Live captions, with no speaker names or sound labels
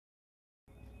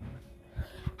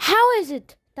How is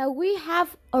it that we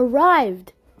have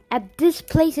arrived at this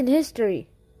place in history?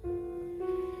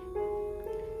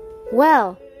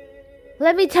 Well,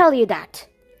 let me tell you that.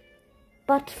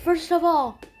 But first of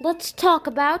all, let's talk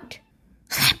about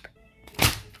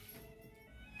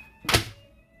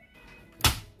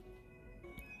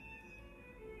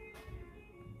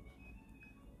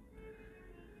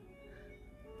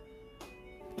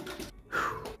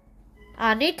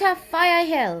Anita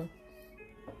Faye.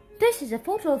 This is a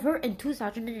photo of her in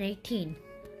 2018.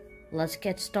 Let's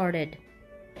get started.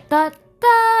 Da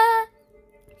da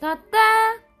da da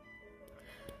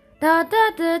da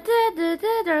da da da da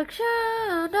da dark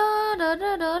shadow da da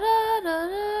da da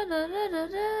da da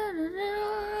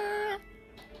da.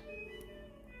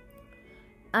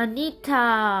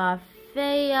 Anita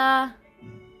Faye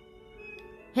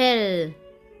Hill.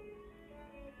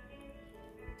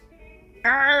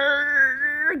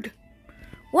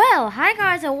 Well, hi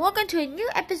guys and welcome to a new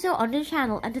episode on this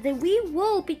channel, and today we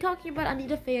will be talking about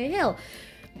Anita Faye Hill.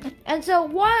 And so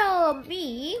while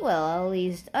me, well at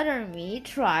least other me,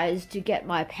 tries to get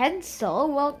my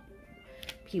pencil, well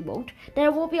he won't,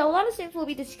 there will be a lot of things we'll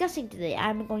be discussing today.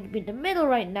 I'm going to be in the middle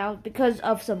right now because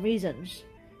of some reasons.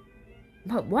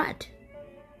 But what?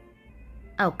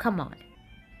 Oh, come on.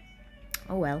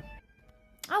 Oh well.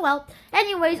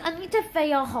 Anyways, Anita Faye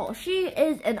Hill, she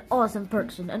is an awesome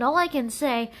person, and all I can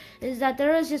say is that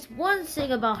there is just one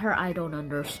thing about her I don't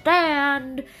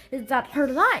understand, is that her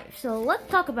life. So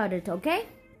let's talk about it, okay?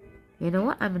 You know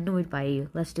what? I'm annoyed by you.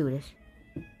 Let's do this.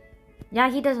 Yeah,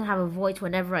 he doesn't have a voice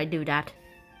whenever I do that.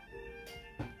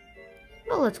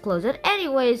 Well, let's close it.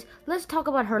 Anyways, let's talk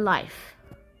about her life.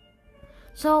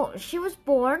 So, she was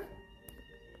born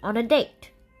on a date.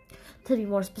 To be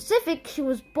more specific, she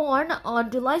was born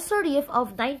on July 30th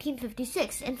of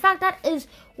 1956. In fact, that is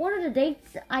one of the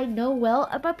dates I know well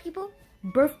about people,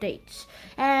 birth dates.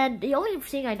 And the only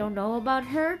thing I don't know about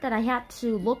her that I had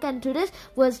to look into this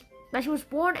was that she was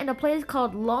born in a place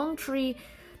called Longtree,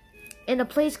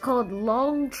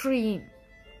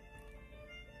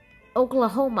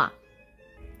 Oklahoma.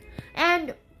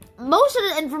 And most of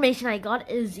the information I got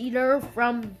is either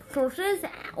from sources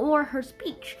or her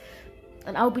speech.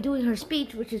 And I'll be doing her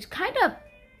speech, which is kind of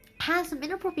has some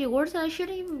inappropriate words that I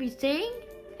shouldn't even be saying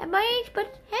at my age,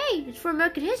 but hey, it's for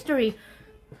American history.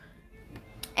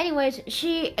 Anyways,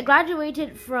 she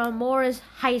graduated from Morris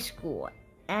High School,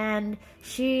 and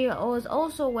she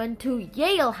also went to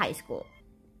Yale High School.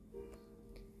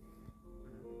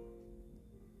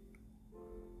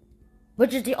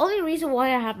 Which is the only reason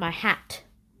why I have my hat.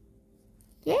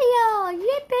 Yale,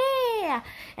 yippee!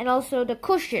 And also the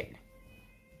cushion.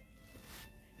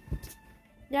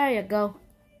 There you go.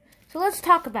 So let's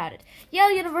talk about it.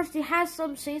 Yale University has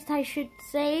some things I should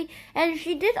say, and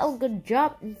she did a good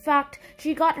job. In fact,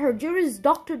 she got her Juris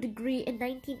Doctor degree in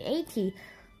 1980.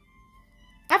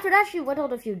 After that, she went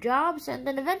on a few jobs, and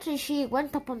then eventually she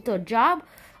went up onto a job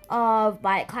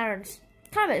by Clarence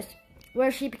Thomas,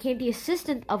 where she became the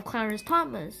assistant of Clarence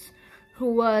Thomas, who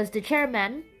was the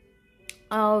chairman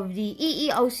of the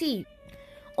EEOC.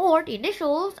 Or the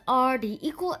initials are the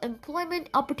Equal Employment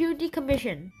Opportunity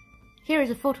Commission. Here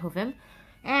is a photo of him.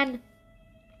 And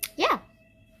yeah,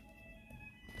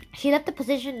 she left the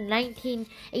position in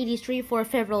 1983 for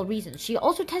several reasons. She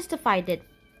also testified it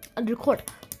under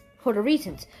court for the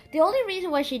reasons. The only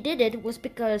reason why she did it was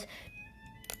because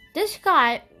this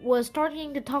guy was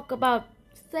starting to talk about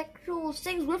sexual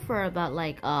things with her, about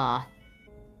like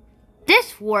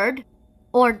this word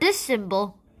or this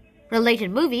symbol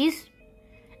related movies.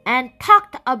 And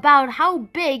talked about how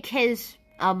big his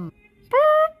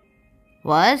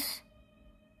was.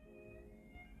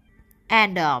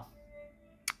 And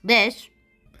this.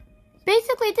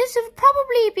 Basically, this would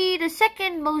probably be the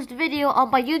second most video on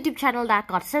my YouTube channel that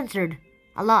got censored.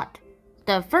 A lot.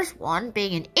 The first one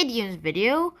being an idioms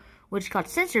video, which got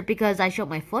censored because I showed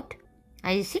my foot.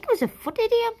 I think it was a foot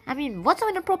idiom. I mean, what's so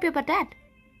inappropriate about that?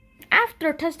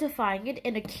 After testifying it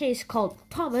in a case called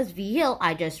Thomas v. Hill,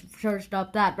 I just searched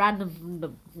up that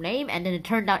random name, and then it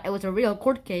turned out it was a real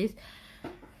court case.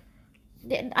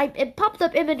 It popped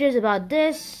up images about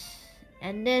this,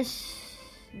 and this.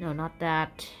 No, not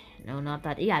that. No, not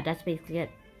that. Yeah, that's basically it.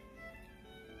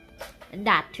 And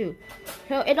that too.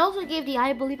 So it also gave the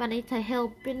I Believe Anita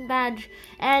Hill pin badge.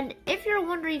 And if you're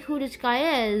wondering who this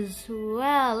guy is,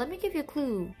 well, let me give you a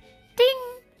clue. Ding!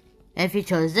 If you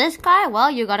chose this guy, well,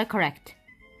 you got it correct.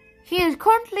 He is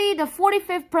currently the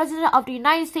 45th President of the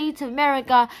United States of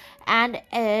America and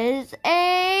is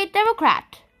a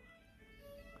Democrat.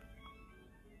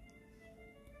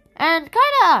 And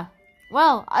kinda,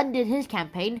 well, undid his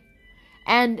campaign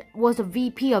and was a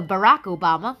VP of Barack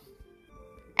Obama.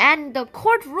 And the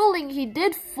court ruling he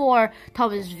did for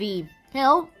Thomas V.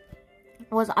 Hill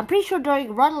was, I'm pretty sure,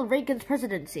 during Ronald Reagan's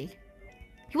presidency.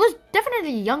 He was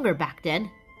definitely younger back then.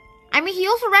 I mean, he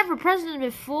also ran for president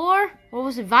before. Or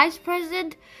was it vice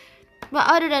president?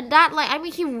 But other than that, like, I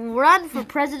mean, he ran for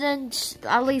president,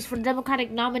 at least for the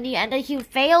Democratic nominee, and then he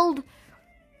failed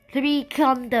to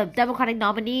become the Democratic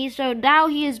nominee. So now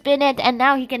he has been it, and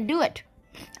now he can do it.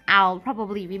 I'll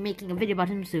probably be making a video about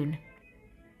him soon.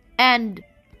 And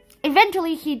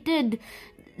eventually he did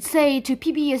say to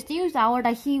PBS NewsHour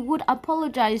that he would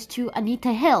apologize to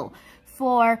Anita Hill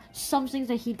for some things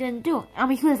that he didn't do. I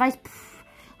mean, he was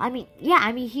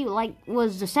he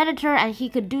was the senator and he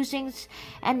could do things,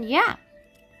 and yeah.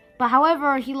 But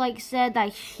however, he said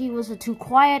that he was too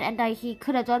quiet and that he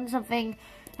could have done something,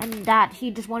 and that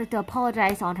he just wanted to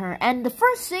apologize on her. And the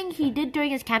first thing he did during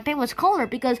his campaign was call her,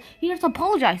 because he just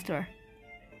apologized to her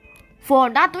for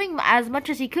not doing as much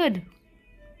as he could.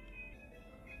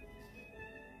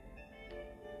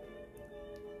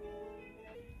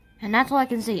 And that's all I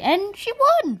can say. And she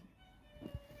won!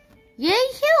 Yay,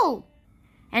 Hill!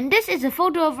 And this is a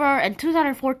photo of her in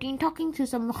 2014 talking to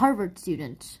some Harvard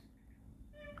students.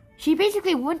 She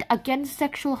basically went against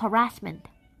sexual harassment.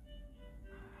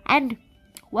 And,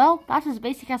 well, that's as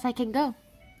basic as I can go.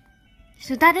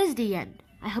 So that is the end.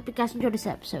 I hope you guys enjoyed this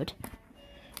episode.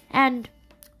 And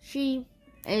she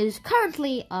is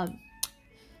currently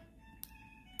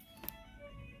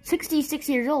 66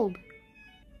 years old.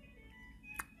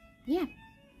 Yeah.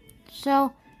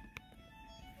 So,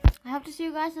 I hope to see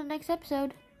you guys in the next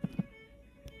episode.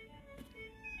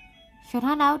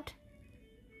 Shodan out.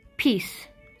 Peace.